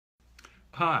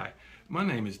Hi, my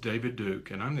name is David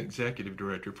Duke, and I'm the Executive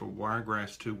Director for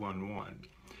Wiregrass 211.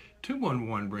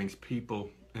 211 brings people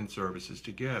and services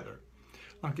together.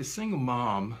 Like a single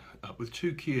mom with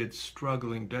two kids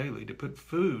struggling daily to put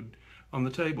food on the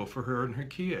table for her and her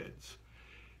kids.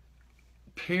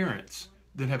 Parents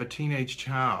that have a teenage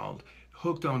child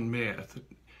hooked on meth,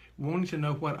 wanting to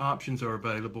know what options are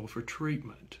available for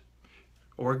treatment.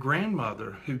 Or a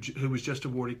grandmother who was just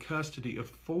awarded custody of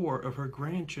 4 of her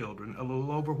grandchildren, a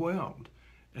little overwhelmed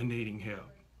and needing help.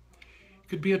 It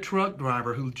could be a truck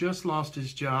driver who just lost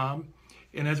his job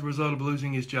and as a result of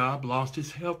losing his job, lost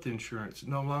his health insurance,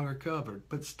 no longer covered,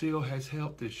 but still has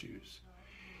health issues.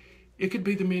 It could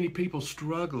be the many people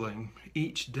struggling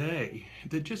each day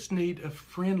that just need a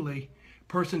friendly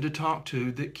person to talk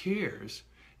to that cares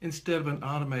instead of an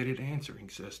automated answering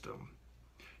system.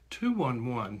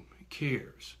 211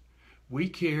 cares. We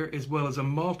care as well as a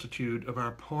multitude of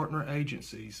our partner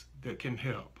agencies that can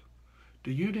help.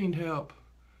 Do you need help?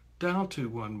 Dial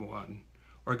 211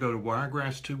 or go to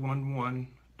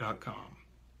wiregrass211.com.